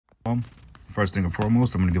First thing and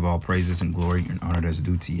foremost, I'm going to give all praises and glory and honor that's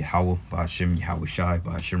due to Yahweh, Ba'ashem, Yahweh Shai,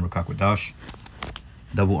 Ba'ashem Rakakwadash.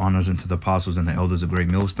 Double honors unto the apostles and the elders of Great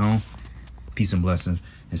Millstone. Peace and blessings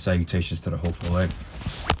and salutations to the hopeful elect.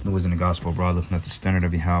 Who is in the gospel, brother, not the standard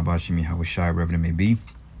of Yahweh, Ba'ashem, Yahweh Shai, wherever it may be.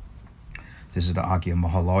 This is the Aki of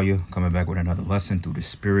Mahalaya coming back with another lesson through the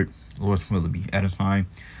Spirit. Lord's will be edifying.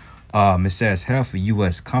 It says half of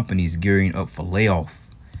U.S. companies gearing up for layoff,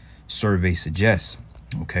 survey suggests.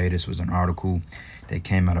 Okay, this was an article that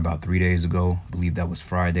came out about 3 days ago. I believe that was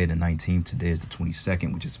Friday the 19th. Today is the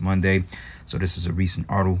 22nd, which is Monday. So this is a recent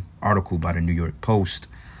article by the New York Post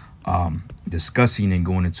discussing and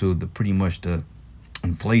going into the pretty much the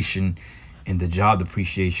inflation and the job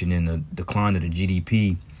depreciation and the decline of the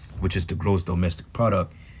GDP, which is the gross domestic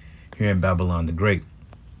product here in Babylon the Great.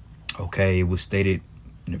 Okay, it was stated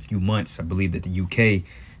in a few months, I believe, that the UK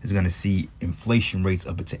is going to see inflation rates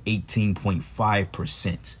up to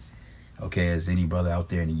 18.5%. Okay, as any brother out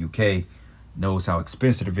there in the UK knows how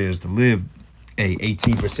expensive it is to live,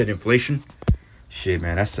 18% inflation. Shit,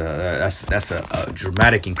 man, that's a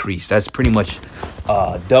dramatic increase. That's pretty much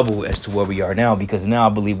double as to where we are now, because now I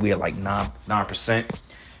believe we are like 9%,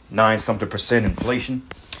 9 something percent inflation.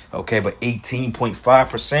 Okay, but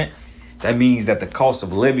 18.5%, that means that the cost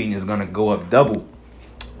of living is going to go up double,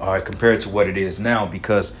 all right, compared to what it is now,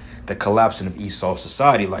 because the collapsing of Esau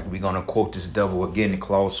society, like we're going to quote this devil again,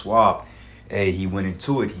 Klaus Schwab. Hey, he went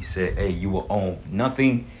into it. He said, hey, you will own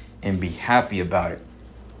nothing and be happy about it.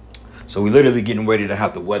 So we're literally getting ready to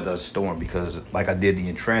have to weather a storm, because like I did the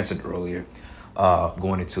in transit earlier,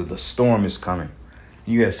 going into the storm is coming.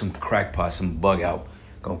 You have some crackpot, some bug out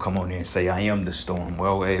gonna come on there and say, I am the storm.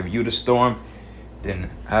 Well, hey, if you the storm,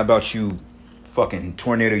 then how about you fucking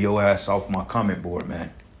tornado your ass off my comment board,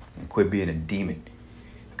 man, and quit being a demon.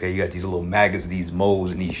 Okay, you got these little maggots, these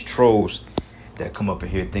moles, and these trolls that come up in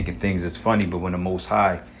here thinking things is funny, but when the Most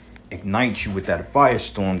High ignites you with that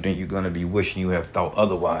firestorm, then you're gonna be wishing you have thought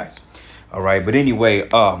otherwise. All right, but anyway,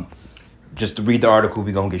 just to read the article,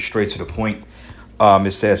 we're gonna get straight to the point.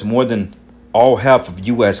 It says more than half of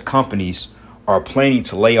U.S. companies are planning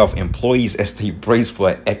to lay off employees as they brace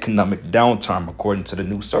for an economic downturn, according to the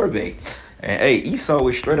new survey. And hey, Esau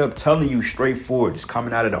is straight up telling you straightforward, it's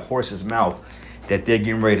coming out of the horse's mouth, that they're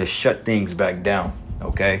getting ready to shut things back down.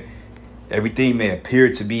 Okay, everything may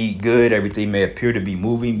appear to be good, everything may appear to be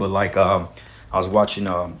moving, but like I was watching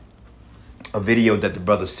a video that the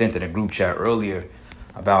brother sent in a group chat earlier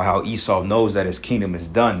about how Esau knows that his kingdom is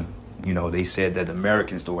done. You know, they said that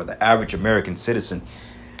Americans, or the average American citizen,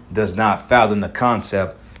 does not fathom the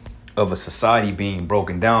concept of a society being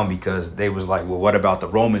broken down, because they was like, well, what about the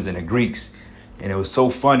Romans and the Greeks? And it was so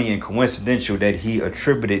funny and coincidental that he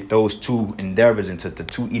attributed those two endeavors into the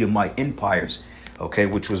two Edomite empires, okay,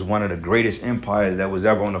 which was one of the greatest empires that was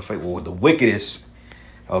ever on the face, well, the wickedest,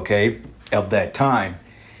 okay, of that time,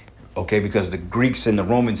 okay, because the Greeks and the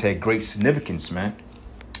Romans had great significance, man,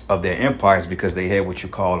 of their empires, because they had what you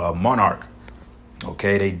call a monarch.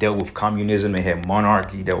 Okay, they dealt with communism, they had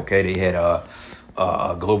monarchy, they had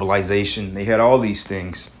globalization, they had all these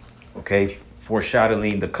things, okay,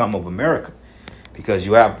 foreshadowing the come of America, because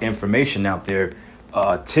you have information out there,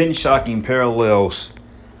 10 shocking parallels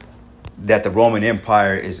that the Roman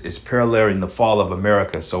Empire is paralleling the fall of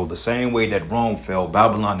America. So the same way that Rome fell,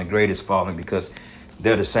 Babylon the Great is falling, because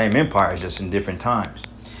they're the same empires, just in different times.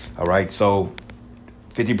 All right, so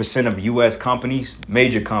 50% of U.S. companies,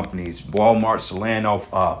 major companies, Walmart, Solano,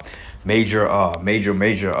 major,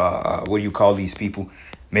 what do you call these people?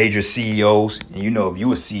 Major CEOs. And you know, if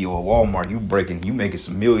you a CEO of Walmart, you making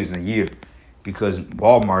some millions a year, because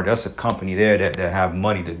Walmart, that's a company there that have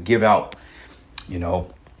money to give out, you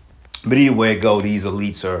know. But either way it go, these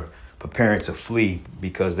elites are preparing to flee,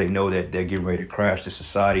 because they know that they're getting ready to crash the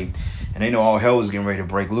society, and they know all hell is getting ready to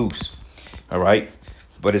break loose. All right.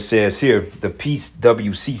 But it says here, the Peace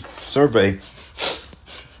WC survey,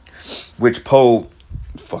 which polled,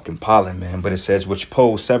 fucking pollen, man, but it says, which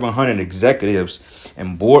polled 700 executives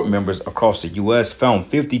and board members across the U.S., found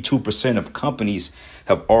 52% of companies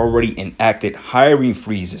have already enacted hiring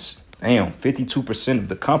freezes. Damn, 52% of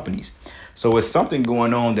the companies. So it's something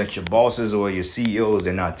going on that your bosses or your CEOs,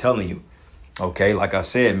 they're not telling you. Okay, like I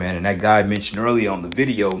said, man, and that guy mentioned earlier on the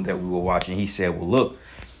video that we were watching, he said, well, look,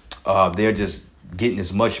 they're just getting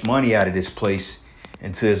as much money out of this place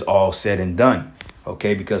until it's all said and done.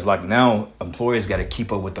 Okay, because like now employers got to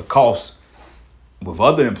keep up with the costs with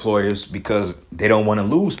other employers, because they don't want to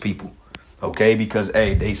lose people. Okay, because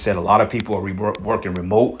hey, they said a lot of people are working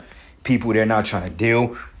remote. People, they're not trying to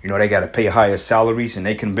deal. You know, they got to pay higher salaries, and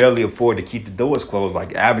they can barely afford to keep the doors closed.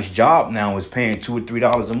 Like average job now is paying $2 or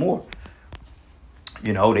 $3 or more.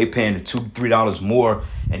 You know, they paying $2-3 more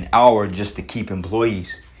an hour just to keep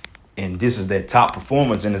employees. And this is their top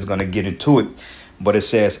performers, and it's going to get into it. But it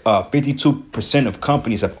says 52% of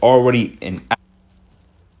companies have already enacted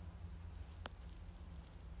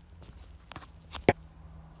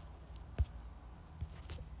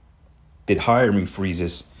hiring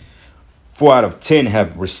freezes. 4 out of 10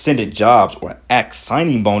 have rescinded jobs or axed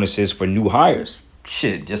signing bonuses for new hires.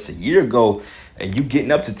 Shit, just a year ago, and you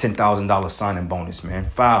getting up to $10,000 signing bonus, man.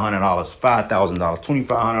 $500, $5,000,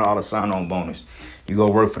 $2,500 sign-on bonus. You go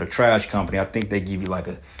work for the trash company, I think they give you like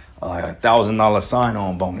a $1,000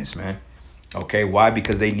 sign-on bonus, man. Okay, why?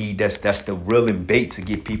 Because they need that's the willing bait to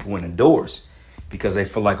get people in the doors. Because they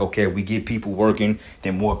feel like, okay, if we get people working,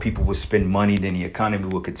 then more people will spend money, then the economy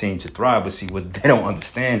will continue to thrive. But see, what they don't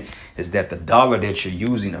understand is that the dollar that you're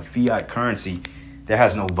using, a fiat currency, that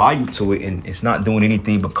has no value to it, and it's not doing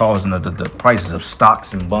anything but causing the prices of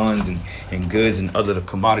stocks and bonds and goods and other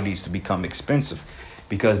commodities to become expensive.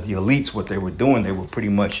 Because the elites, what they were doing, they were pretty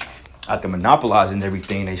much after monopolizing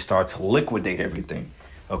everything, they start to liquidate everything.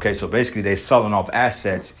 Okay, so basically they're selling off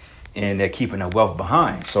assets and they're keeping their wealth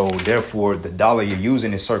behind. So therefore, the dollar you're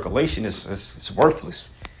using in circulation is worthless.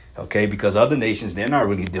 Okay, because other nations, they're not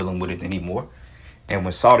really dealing with it anymore. And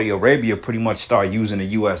when Saudi Arabia pretty much started using the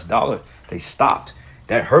US dollar, they stopped.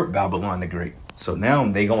 That hurt Babylon the Great. So now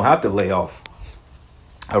they're going to have to lay off.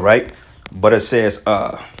 All right. But it says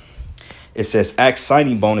axe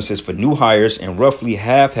signing bonuses for new hires, and roughly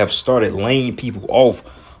half have started laying people off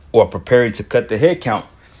or preparing to cut the headcount.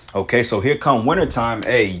 Okay, so here come wintertime.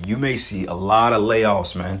 Hey, you may see a lot of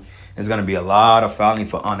layoffs, man. There's going to be a lot of filing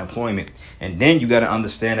for unemployment. And then you got to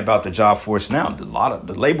understand about the job force now. The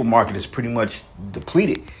labor market is pretty much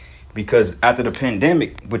depleted because after the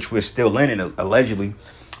pandemic, which we're still in it allegedly,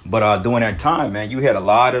 but during that time, man, you had a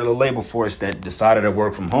lot of the labor force that decided to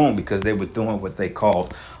work from home because they were doing what they call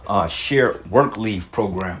shared work leave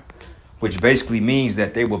program, which basically means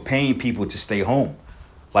that they were paying people to stay home.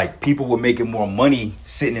 Like people were making more money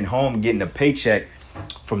sitting at home getting a paycheck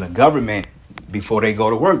from the government before they go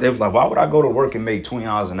to work. They was like, why would I go to work and make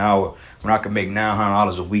 $20 an hour when I could make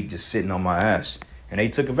 $900 a week just sitting on my ass? And they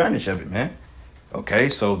took advantage of it, man. Okay,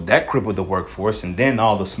 so that crippled the workforce. And then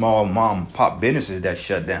all the small mom and pop businesses that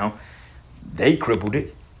shut down, they crippled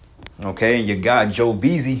it. Okay, and your guy Joe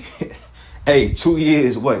Beasy, hey, 2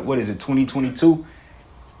 years, what is it, 2022?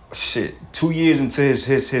 Shit, 2 years into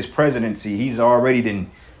his presidency, he's already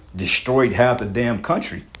destroyed half the damn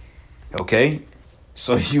country. Okay,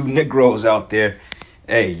 so you Negroes out there,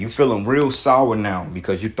 hey, you feeling real sour now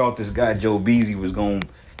because you thought this guy Joe Beasy was gonna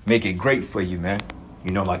make it great for you, man.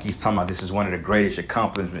 You know, like he's talking about this is one of the greatest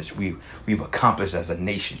accomplishments we've accomplished as a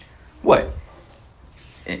nation. What?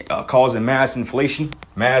 Causing mass inflation,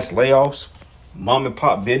 mass layoffs, mom and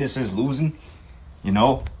pop businesses losing, you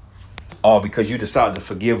know, all because you decided to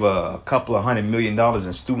forgive a couple of $100 million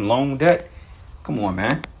in student loan debt. Come on,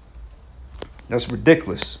 man. That's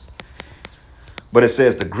ridiculous. But it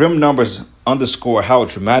says the grim numbers underscore how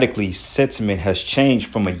dramatically sentiment has changed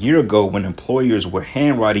from a year ago when employers were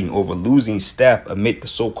handwriting over losing staff amid the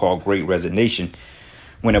so-called Great Resignation.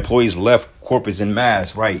 When employees left corporates en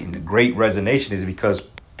masse, right? And the Great Resignation is because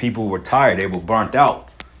people were tired. They were burnt out.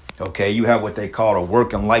 Okay, you have what they call a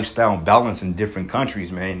work and lifestyle balance in different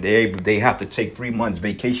countries, man. They have to take 3 months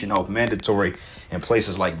vacation off mandatory in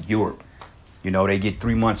places like Europe. You know, they get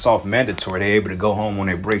 3 months off mandatory. They're able to go home on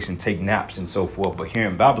their breaks and take naps and so forth. But here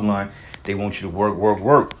in Babylon, they want you to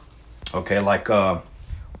work. Okay, like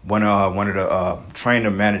one of the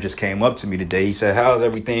trainer managers came up to me today. He said, how's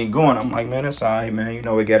everything going? I'm like, man, that's all right, man. You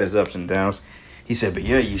know, it got its ups and downs. He said, but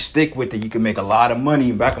yeah, you stick with it, you can make a lot of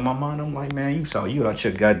money. Back in my mind, I'm like, man, you out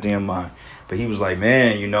your goddamn mind. But he was like,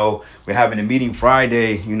 man, you know, we're having a meeting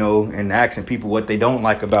Friday, you know, and asking people what they don't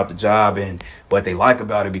like about the job and what they like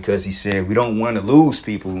about it, because he said we don't want to lose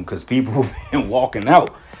people because people have been walking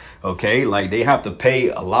out. Okay, like they have to pay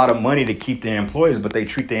a lot of money to keep their employees, but they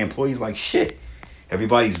treat their employees like shit.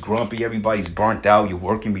 Everybody's grumpy. Everybody's burnt out. You're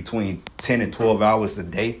working between 10 and 12 hours a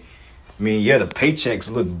day. I mean, yeah, the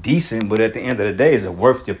paychecks look decent, but at the end of the day, is it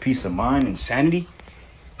worth your peace of mind and sanity?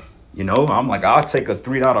 You know, I'm like, I'll take a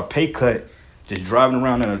 $3 pay cut just driving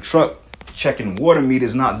around in a truck, checking water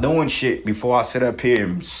meters, not doing shit before I sit up here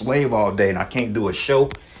and slave all day and I can't do a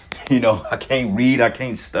show. You know, I can't read, I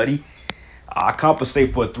can't study. I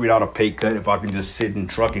compensate for a $3 pay cut if I can just sit in the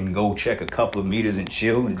truck and go check a couple of meters and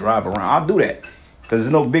chill and drive around. I'll do that because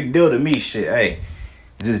it's no big deal to me. Shit, hey,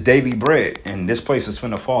 it's just daily bread, and this place is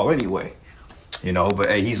finna fall anyway. You know, but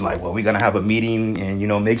hey, he's like, well, we're gonna have a meeting and, you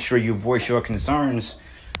know, make sure you voice your concerns.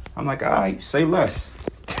 I'm like, all right, say less.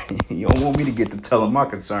 You don't want me to get to telling my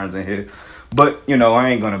concerns in here. But, you know, I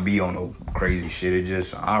ain't going to be on no crazy shit. It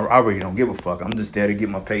just, I really don't give a fuck. I'm just there to get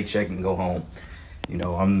my paycheck and go home. You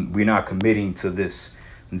know, we're not committing to this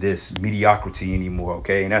mediocrity anymore,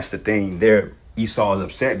 okay? And that's the thing there. Esau is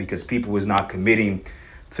upset because people is not committing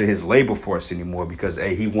to his labor force anymore because,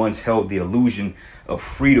 hey, he once held the illusion of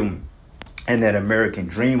freedom and that American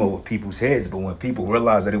dream over people's heads. But when people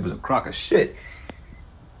realized that it was a crock of shit,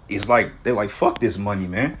 it's like, they're like, fuck this money,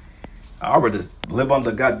 man. I'd rather live on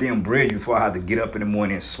the goddamn bridge before I had to get up in the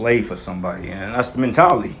morning and slave for somebody. And that's the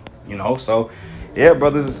mentality, you know? So, yeah,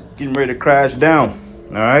 brothers, it's getting ready to crash down,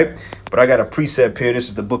 all right? But I got a precept here. This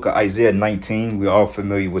is the book of Isaiah 19. We're all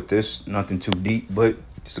familiar with this. Nothing too deep, but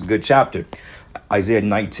it's a good chapter. Isaiah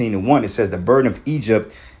 19:1, it says the burden of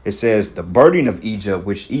Egypt. It says the burden of Egypt,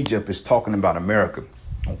 which Egypt is talking about America.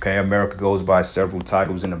 Okay, America goes by several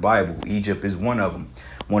titles in the Bible. Egypt is one of them,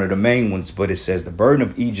 one of the main ones. But it says the burden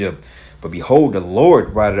of Egypt. But behold, the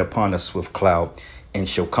Lord rideth upon a swift cloud, and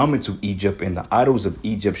shall come into Egypt, and the idols of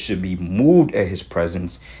Egypt should be moved at his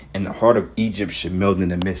presence, and the heart of Egypt should melt in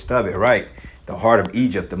the midst of it, right? The heart of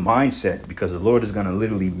Egypt, the mindset, because the Lord is going to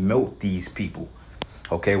literally melt these people,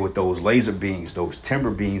 okay, with those laser beams, those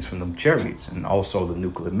timber beams from them chariots, and also the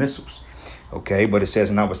nuclear missiles, okay? But it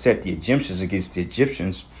says, and I will set the Egyptians against the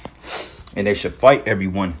Egyptians, and they shall fight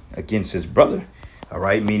everyone against his brother, all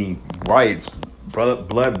right? Meaning riots,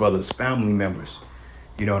 blood brothers, family members,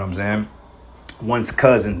 you know what I'm saying? One's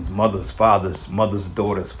cousins, mother's fathers, mother's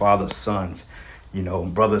daughters, father's sons, you know,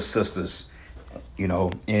 brothers, sisters, you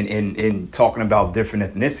know, in talking about different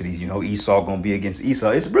ethnicities, you know, Esau gonna be against Esau.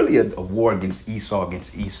 It's really a war against Esau,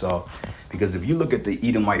 because if you look at the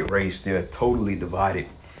Edomite race, they're totally divided.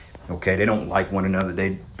 Okay, they don't like one another.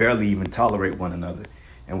 They barely even tolerate one another.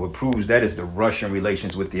 And what proves that is the Russian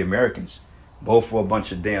relations with the Americans. Both are a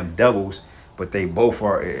bunch of damn devils, but they both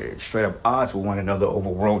are straight up odds with one another over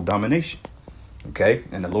world domination. Okay,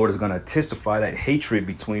 and the Lord is going to testify that hatred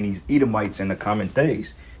between these Edomites in the common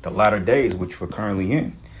days, the latter days, which we're currently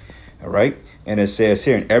in. All right, and it says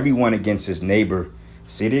here, and everyone against his neighbor,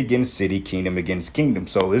 city against city, kingdom against kingdom.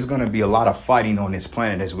 So there's going to be a lot of fighting on this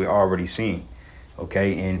planet, as we're already seeing.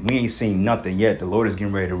 Okay, and we ain't seen nothing yet. The Lord is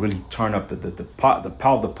getting ready to really turn up the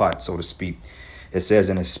powder pot, so to speak. It says,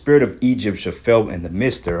 and the spirit of Egypt shall fall in the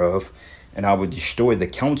midst thereof, and I will destroy the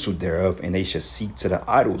counsel thereof, and they shall seek to the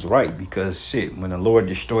idols, right? Because shit, when the Lord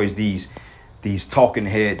destroys these talking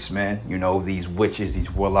heads, man, you know, these witches, these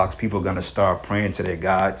warlocks, people are going to start praying to their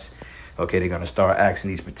gods. Okay, they're going to start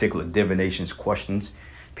asking these particular divinations questions.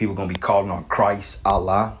 People are going to be calling on Christ,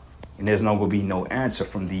 Allah, and there's not going to be no answer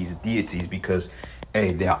from these deities because,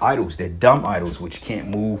 hey, they're idols. They're dumb idols, which can't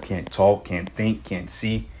move, can't talk, can't think, can't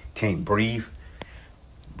see, can't breathe.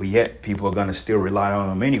 But yet people are going to still rely on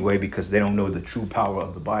them anyway because they don't know the true power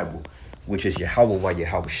of the Bible, which is Yahweh by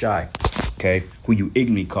Yahweh Shai, okay, who you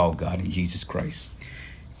ignorantly call God in Jesus Christ.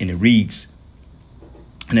 And it reads,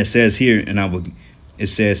 and it says here, it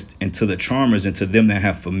says, and to the charmers and to them that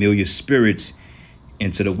have familiar spirits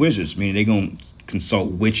and to the wizards, meaning they're going to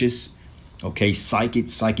consult witches, okay,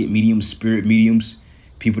 psychic mediums, spirit mediums,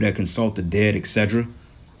 people that consult the dead, etc.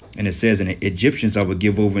 And it says, and the Egyptians I will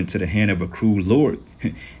give over into the hand of a cruel Lord,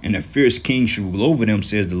 and a fierce king shall rule over them,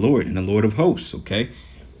 says the Lord, and the Lord of hosts, okay?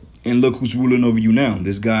 And look who's ruling over you now.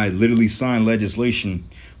 This guy literally signed legislation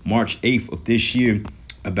March 8th of this year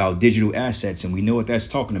about digital assets, and we know what that's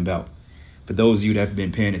talking about. For those of you that have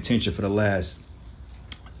been paying attention for the last,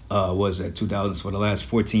 for the last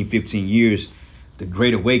 14, 15 years, the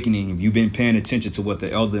Great Awakening, if you've been paying attention to what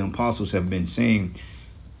the elder apostles have been saying,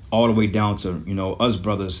 all the way down to, you know, us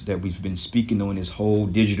brothers that we've been speaking on this whole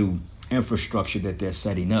digital infrastructure that they're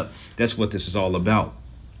setting up. That's what this is all about.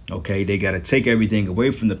 Okay, they got to take everything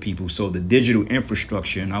away from the people. So the digital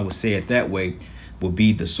infrastructure, and I would say it that way, will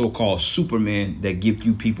be the so-called Superman that give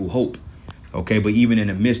you people hope. Okay, but even in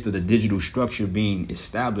the midst of the digital structure being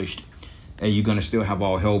established, you're going to still have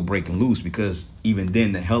all hell breaking loose, because even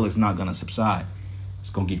then the hell is not going to subside. It's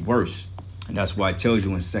going to get worse. And that's why it tells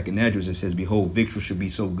you in 2nd Esdras, it says, behold, victory should be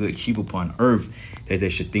so good, cheap upon earth, that they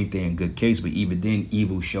should think they're in good case. But even then,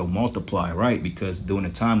 evil shall multiply, right? Because during the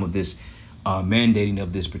time of this mandating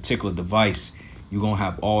of this particular device, you're going to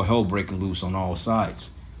have all hell breaking loose on all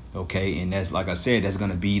sides. Okay, and that's, like I said, that's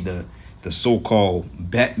going to be the so-called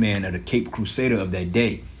Batman or the Cape Crusader of that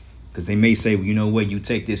day. Because they may say, well, you know what, you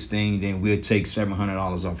take this thing, then we'll take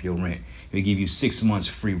 $700 off your rent. We'll give you 6 months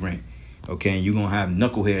free rent. Okay, and you're going to have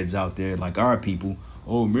knuckleheads out there like our people.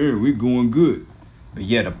 Oh, man, we're going good. But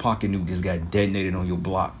yeah, the pocket nuke just got detonated on your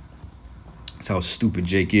block. That's how stupid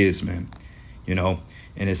Jake is, man. You know,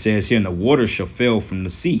 and it says here, and the water shall fail from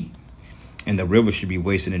the sea, and the river should be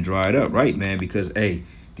wasted and dried up, right, man? Because, hey,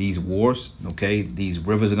 these wars. Okay, these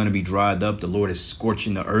rivers are going to be dried up. The Lord is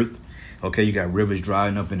scorching the earth. Okay, you got rivers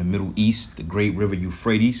drying up in the Middle East, the great river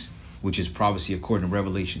Euphrates, which is prophecy according to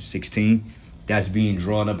Revelation 16. That's being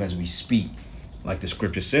drawn up as we speak, like the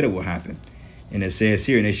scripture said it will happen. And it says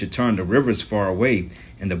here, and they should turn the rivers far away,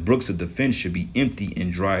 and the brooks of defense should be empty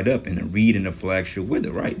and dried up, and the reed and the flag should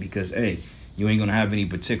wither, right? Because, hey, you ain't going to have any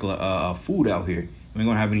particular food out here. You ain't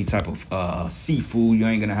going to have any type of seafood. You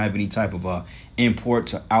ain't going to have any type of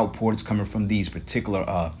imports or outports coming from these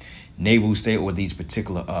particular naval state or these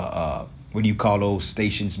particular, what do you call those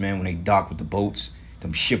stations, man, when they dock with the boats,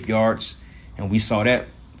 them shipyards. And we saw that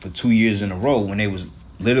for 2 years in a row when they was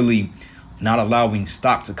literally not allowing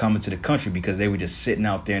stock to come into the country because they were just sitting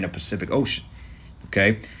out there in the Pacific Ocean.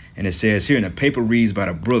 Okay. And it says here, and the paper reeds by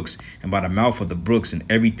the brooks and by the mouth of the brooks, and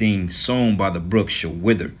everything sown by the brooks shall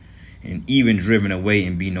wither, and even driven away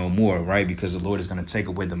and be no more, right? Because the Lord is going to take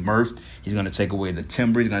away the mirth. He's going to take away the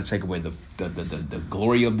timber. He's going to take away the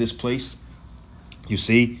glory of this place. You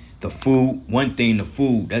see, the food, one thing, the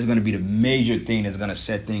food, that's going to be the major thing that's going to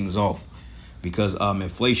set things off, because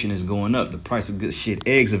inflation is going up. The price of good shit.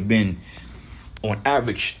 Eggs have been on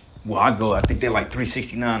average, I think they're like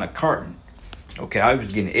 $3.69 a carton. Okay, I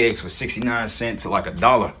was getting eggs for 69 cents to like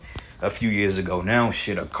 $1 a few years ago. Now,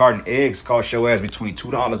 shit, a carton of eggs cost your ass between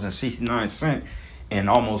 $2.69 and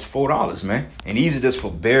almost $4, man. And these are just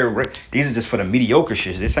for these are just for the mediocre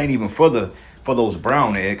shit. This ain't even for those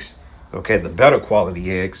brown eggs. Okay, the better quality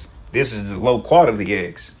eggs. This is the low quality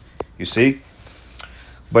eggs. You see?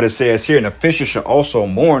 But it says here, and the fisher shall also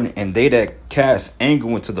mourn, and they that cast anger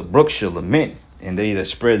into the brook shall lament, and they that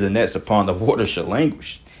spread the nets upon the water shall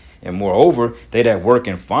languish. And moreover, they that work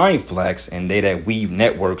in fine flax and they that weave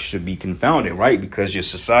networks should be confounded, right? Because your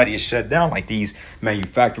society is shut down, like these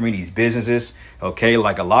manufacturing, these businesses. Okay,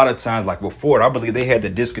 like a lot of times, like with Ford, I believe they had to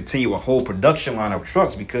discontinue a whole production line of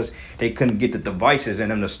trucks because they couldn't get the devices in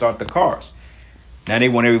them to start the cars. Now they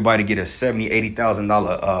want everybody to get a $70,000,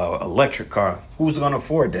 $80,000 electric car. Who's going to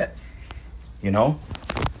afford that? You know?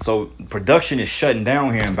 So production is shutting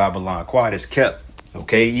down here in Babylon. Quiet is kept.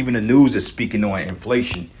 Okay, even the news is speaking on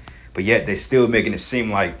inflation. But yet they're still making it seem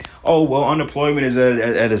like, oh, well, unemployment is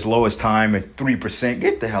at its lowest time at 3%.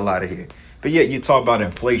 Get the hell out of here. But yet you talk about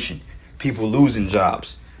inflation, people losing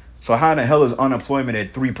jobs. So how the hell is unemployment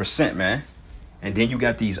at 3%, man? And then you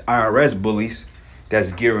got these IRS bullies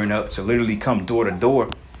that's gearing up to literally come door to door,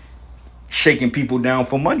 shaking people down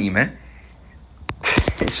for money, man.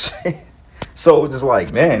 So it's just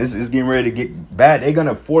like, man, this is getting ready to get bad. They're going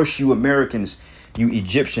to force you Americans, you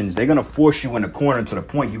Egyptians, they're going to force you in the corner to the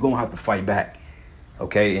point you're going to have to fight back.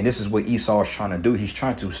 Okay, and this is what Esau is trying to do. He's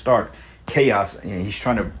trying to start chaos, and he's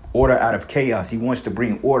trying to order out of chaos. He wants to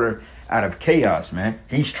bring order out of chaos, man.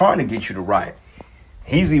 He's trying to get you to riot.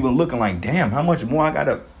 He's even looking like, damn, how much more I got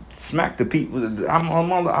to smack the people? How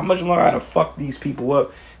much longer I got to fuck these people up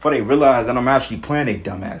before they realize that I'm actually playing they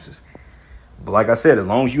dumbasses? But like I said, as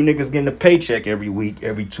long as you niggas getting a paycheck every week,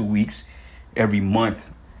 every 2 weeks, every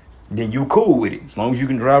month, then you cool with it. As long as you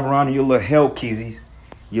can drive around in your little hell kitties,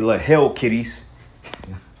 your little hell kitties,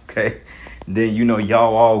 okay, then you know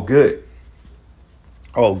y'all all good.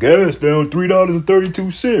 Oh, gas down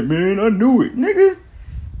 $3.32, man. I knew it, nigga.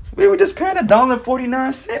 We were just paying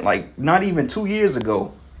 $1.49, like not even 2 years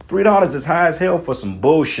ago. $3 is high as hell for some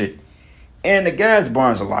bullshit. And the gas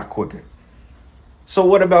burns a lot quicker. So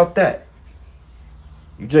what about that?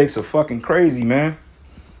 You jakes are fucking crazy, man.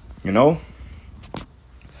 You know?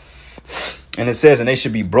 And it says, and they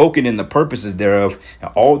should be broken in the purposes thereof,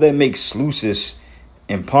 and all that makes sluices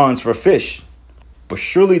and ponds for fish. But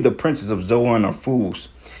surely the princes of Zoan are fools,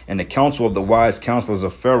 and the counsel of the wise counselors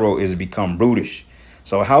of Pharaoh is become brutish.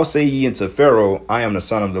 So how say ye unto Pharaoh, I am the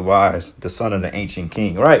son of the wise, the son of the ancient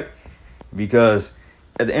king, right? Because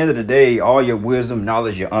at the end of the day, all your wisdom,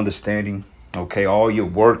 knowledge, your understanding, okay, all your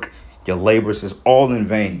work, your labors is all in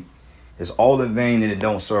vain. It's all in vain and it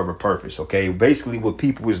don't serve a purpose, okay? Basically, what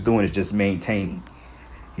people is doing is just maintaining.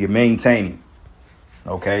 You're maintaining,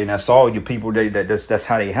 okay? And that's all your people, that's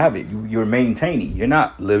how they have it. You're maintaining. You're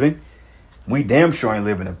not living. We damn sure ain't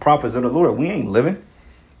living. The prophets of the Lord, we ain't living.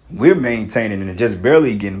 We're maintaining and just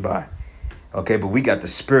barely getting by. Okay, but we got the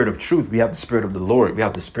spirit of truth. We have the spirit of the Lord. We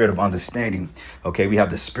have the spirit of understanding. Okay, we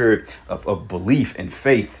have the spirit of belief and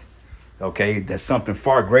faith. Okay, that something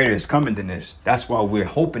far greater is coming than this. That's why we're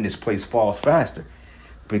hoping this place falls faster.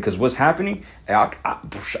 Because what's happening,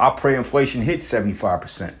 I pray inflation hits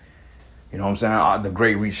 75%. You know what I'm saying? The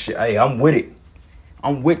great reset. Hey, I'm with it.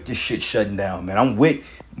 I'm with this shit shutting down, man. I'm with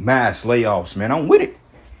mass layoffs, man. I'm with it.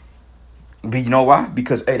 But you know why?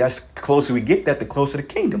 Because, hey, that's the closer we get that, the closer the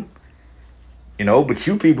kingdom. You know, but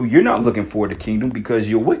you people, you're not looking for the kingdom because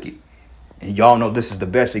you're wicked. And y'all know this is the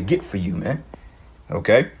best it get for you, man.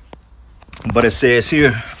 Okay? But it says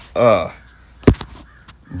here,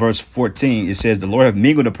 verse 14, it says, the Lord have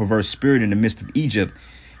mingled a perverse spirit in the midst of Egypt,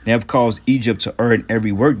 and have caused Egypt to err in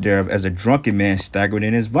every work thereof, as a drunken man staggered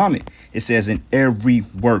in his vomit. It says in every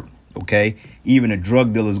work, okay? Even a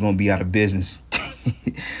drug dealer is going to be out of business.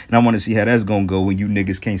 And I want to see how that's going to go when you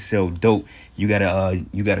niggas can't sell dope. You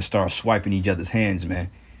gotta start swiping each other's hands,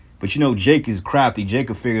 man. But you know, Jake is crafty. Jake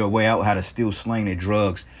will figure a way out how to steal slang and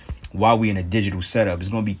drugs while we in a digital setup. It's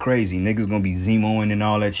going to be crazy. Niggas going to be Zemoing and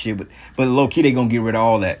all that shit. But low-key, they going to get rid of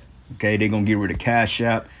all that, okay? They going to get rid of Cash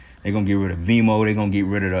App. They're going to get rid of Vimo. They're going to get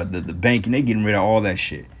rid of the banking. They getting rid of all that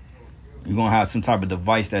shit. You're going to have some type of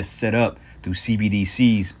device that's set up through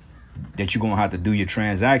CBDCs that you're going to have to do your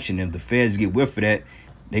transaction. If the feds get whiff of that,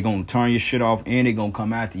 they're going to turn your shit off and they're going to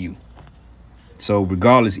come after you. So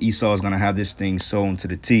regardless, Esau is going to have this thing sewn to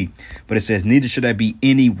the T. But it says, neither should there be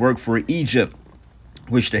any work for Egypt,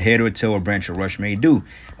 which the head or tail or branch or rush may do.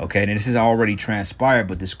 Okay, and this is already transpired,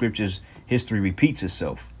 but the scriptures history repeats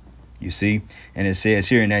itself. You see, and it says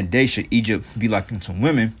here, in that day should Egypt be like unto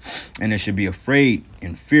women, and they should be afraid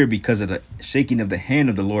and fear because of the shaking of the hand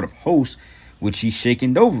of the Lord of hosts, which he's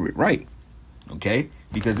shaking over it. Right. Okay,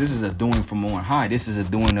 because this is a doing from on high. This is a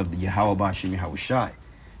doing of the Yahweh Bashim Yahweh Shai.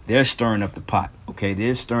 They're stirring up the pot. Okay,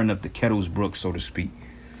 they're stirring up the kettle's brook, so to speak.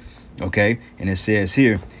 Okay, and it says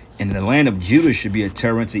here, and the land of Judah should be a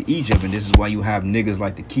terror to Egypt. And this is why you have niggas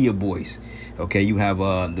like the Kia boys. Okay, you have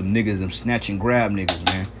them niggas, them snatch and grab niggas,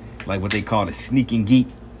 man. Like what they call the sneaking geek.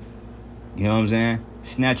 You know what I'm saying?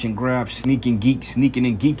 Snatch and grab, sneaking geek, sneaking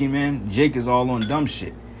and geeking, man. Jake is all on dumb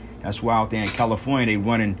shit. That's why out there in California, they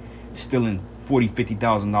running, stealing $40,000,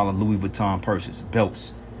 $50,000 Louis Vuitton purses,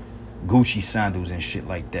 belts, Gucci sandals and shit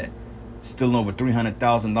like that. Stealing over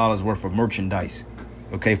 $300,000 worth of merchandise.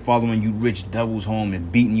 Okay, following you rich devils home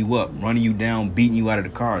and beating you up, running you down, beating you out of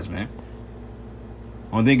the cars, man.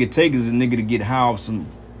 Only thing it takes is a nigga to get high off some,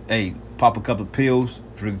 hey, pop a couple of pills,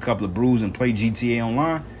 drink a couple of brews, and play GTA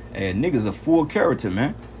online. Hey, niggas a full character,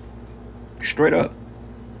 man. Straight up.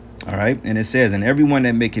 All right, and it says, and everyone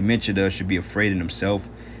that maketh mention of should be afraid in himself,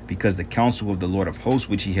 because the counsel of the Lord of hosts,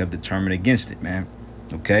 which he have determined against it, man.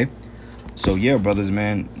 Okay. So yeah, brothers,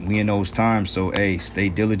 man, we in those times. So hey, stay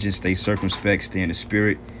diligent, stay circumspect, stay in the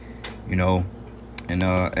spirit, you know. And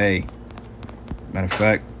hey, matter of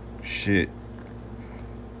fact, shit.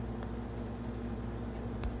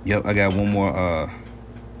 Yep, I got one more.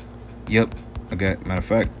 Yep, I got. Matter of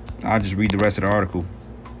fact, I'll just read the rest of the article.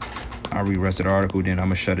 I'll read the rest of the article, then I'm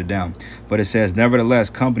gonna shut it down. But it says, nevertheless,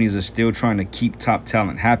 companies are still trying to keep top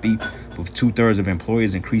talent happy, with 2/3 of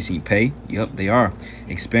employers increasing pay. Yep, they are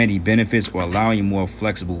expanding benefits or allowing more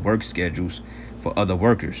flexible work schedules for other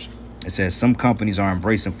workers. It says some companies are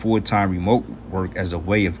embracing full-time remote work as a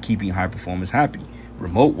way of keeping high performers happy.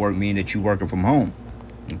 Remote work meaning that you're working from home.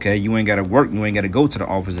 Okay, you ain't got to work. You ain't got to go to the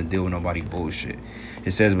office and deal with nobody bullshit.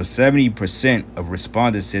 It says, but 70% of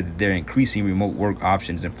respondents said that they're increasing remote work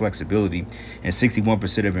options and flexibility, and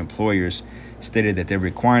 61% of employers stated that they're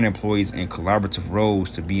requiring employees in collaborative roles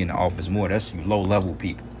to be in the office more. That's you low-level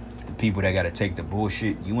people, the people that got to take the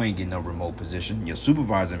bullshit. You ain't getting no remote position. Your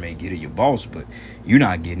supervisor may get it, your boss, but you're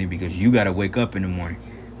not getting it because you got to wake up in the morning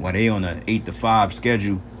while they on an 8 to 5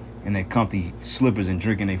 schedule in their comfy slippers and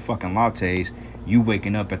drinking their fucking lattes. You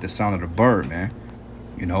waking up at the sound of the bird, man.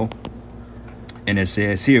 You know. And it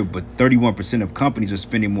says here, but 31% of companies are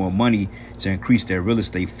spending more money to increase their real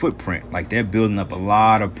estate footprint. Like they're building up a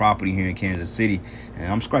lot of property here in Kansas City.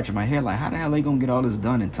 And I'm scratching my head like, how the hell they gonna get all this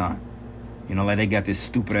done in time? You know, like they got this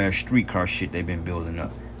stupid ass streetcar shit they've been building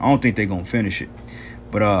up. I don't think they're gonna finish it.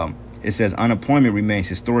 But it says unemployment remains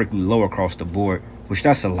historically low across the board, which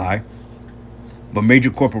that's a lie. But major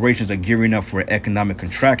corporations are gearing up for economic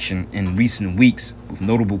contraction in recent weeks, with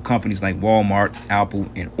notable companies like Walmart, Apple,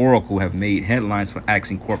 and Oracle have made headlines for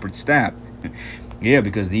axing corporate staff. Yeah,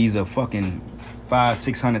 because these are fucking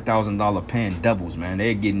 $500,000-$600,000 paying doubles, man.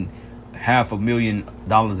 They're getting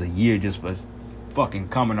 $500,000 a year just for fucking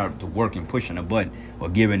coming out to work and pushing a button or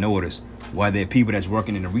giving orders. While there are people that's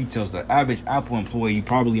working in the retail store. The average Apple employee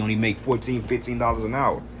probably only make $14, $15 an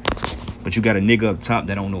hour. But you got a nigga up top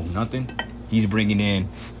that don't know nothing. He's bringing in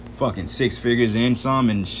fucking 6 figures in some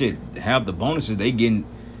and shit. Half the bonuses, they getting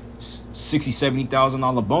 $60,000,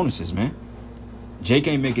 $70,000 bonuses, man. Jake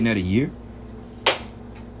ain't making that a year.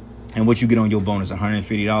 And what you get on your bonus,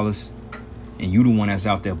 $150. And you the one that's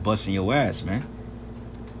out there busting your ass, man.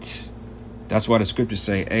 That's why the scriptures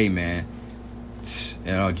say, hey, man,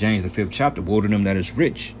 James the 5th chapter, woe to them that is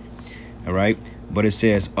rich. All right. But it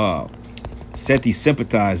says, Seti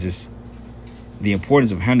sympathizes The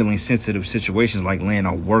importance of handling sensitive situations like laying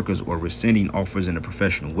off workers or rescinding offers in a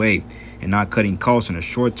professional way, and not cutting costs in the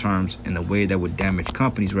short terms in a way that would damage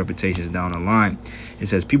companies' reputations down the line. It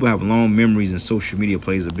says people have long memories and social media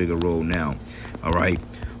plays a bigger role now. All right.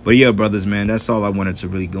 But yeah, brothers, man, that's all I wanted to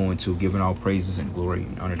really go into, giving all praises and glory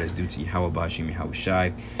and honor that's due to Yahweh Bashim Yahweh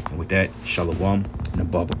Shai. And with that, Shalom and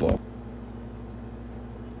Abba Ball.